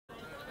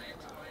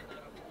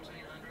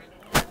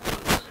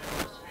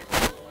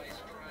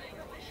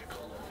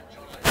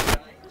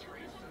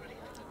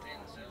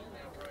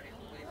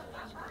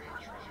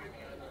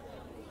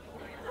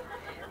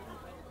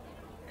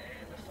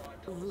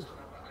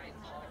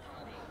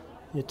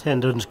The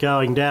attendant's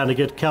going down to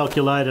get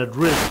Calculated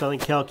Risk. I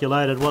think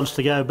Calculated wants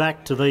to go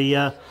back to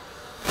the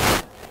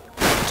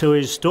to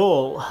his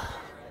stall.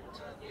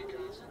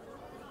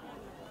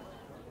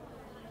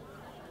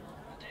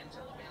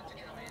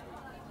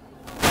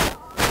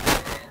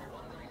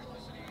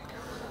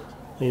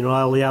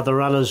 Meanwhile, the other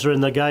runners are in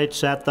the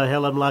gates at the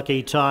Helm.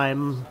 Lucky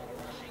Time,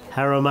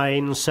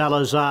 Haramain,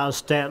 Salazar,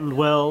 Stanton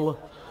well.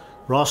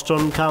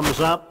 Rostron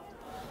comes up.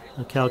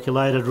 A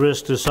Calculated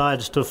Risk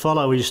decides to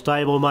follow his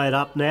stablemate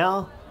up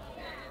now.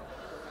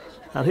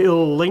 And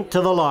he'll link to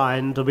the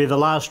line to be the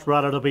last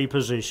runner to be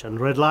positioned.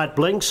 Red light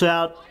blinks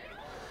out.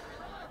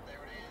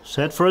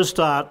 Set for a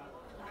start.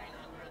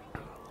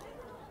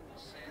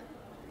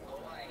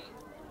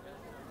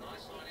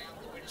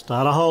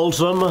 Starter holds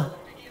them.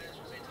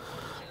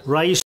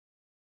 Race.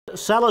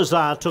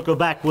 Salazar took a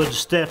backward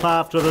step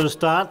after the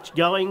start.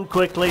 Going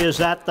quickly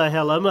as at the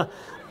Helm.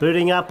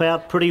 Booting up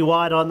out pretty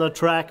wide on the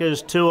track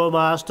as Tour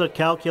Master.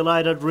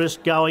 Calculated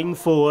Risk going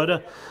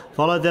forward.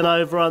 Followed then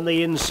over on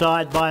the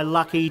inside by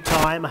Lucky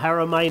Time.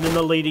 Haramain in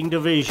the leading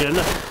division.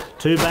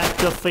 Two back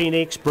to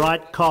Phoenix,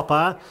 Bright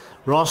Copper.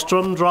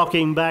 Rostrom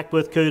rocking back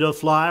with Cuda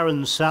Flyer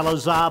and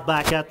Salazar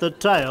back at the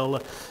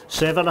tail.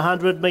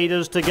 700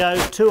 metres to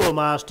go. Tour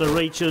Master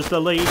reaches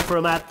the lead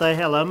from at the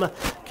Helm.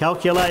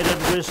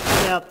 Calculated Risk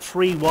out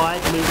three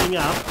wide, moving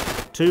up.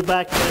 Two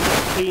back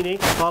then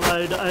Phoenix,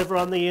 followed over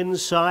on the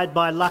inside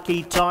by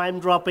Lucky Time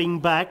dropping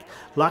back.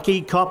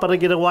 Lucky Copper to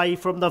get away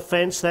from the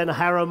fence, then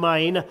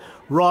Haramain,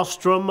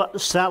 Rostrom,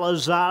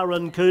 Salazar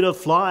and Cuda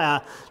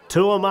Flyer.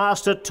 Tour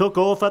Master took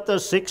off at the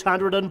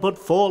 600 and put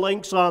 4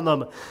 lengths on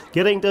them.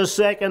 Getting to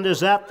second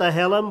is at the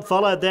Helm,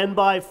 followed then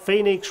by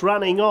Phoenix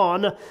running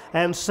on,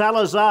 and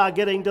Salazar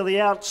getting to the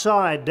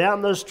outside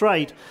down the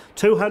straight.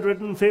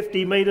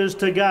 250 metres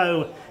to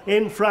go.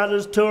 In front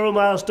is Tour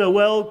Master,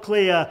 well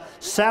clear.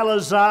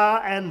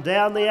 Salazar and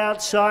down the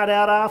outside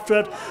out after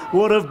it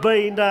would have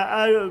been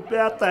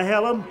out the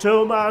Helm.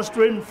 Tour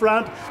Master in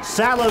front.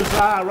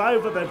 Salazar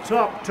over the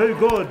top, too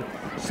good.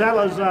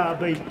 Salazar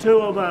beat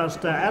Tour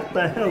Master at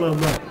the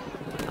Helm,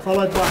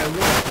 followed by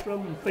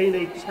Rostrom,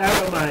 Phoenix,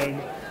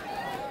 Haramain.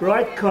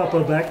 Bright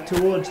Copper back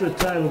towards the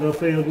tail of the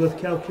field with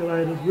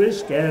Calculated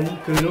Risk and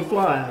Cuda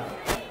Flyer.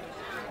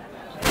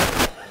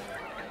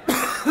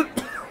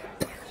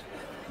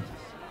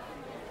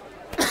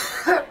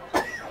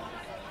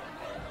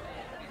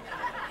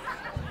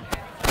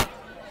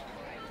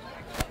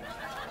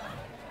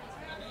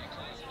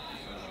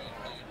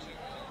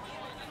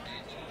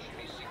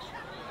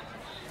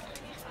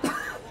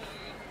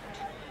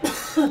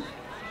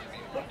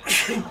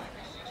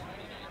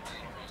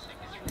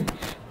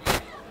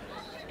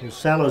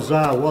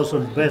 Salazar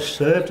wasn't best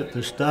served at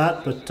the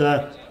start, but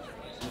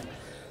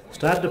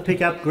started to pick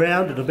up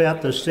ground at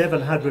about the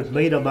 700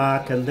 metre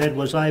mark and then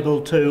was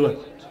able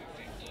to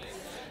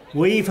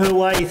weave her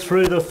way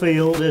through the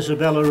field.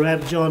 Isabella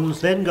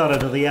Rabjohns then got her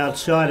to the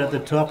outside at the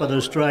top of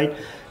the straight.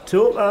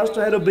 Tour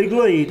Master had a big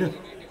lead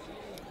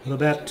with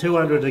about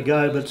 200 to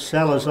go, but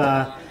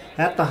Salazar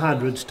at the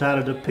 100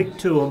 started to pick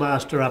Tour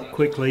Master up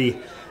quickly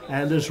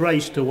and has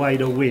raced away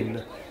to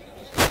win.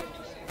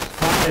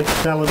 5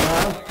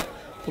 Salazar,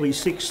 probably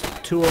 6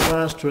 Tour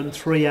Master and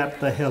 3 at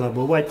the Helm.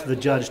 We'll wait for the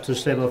judge to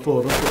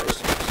semaphore the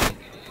first.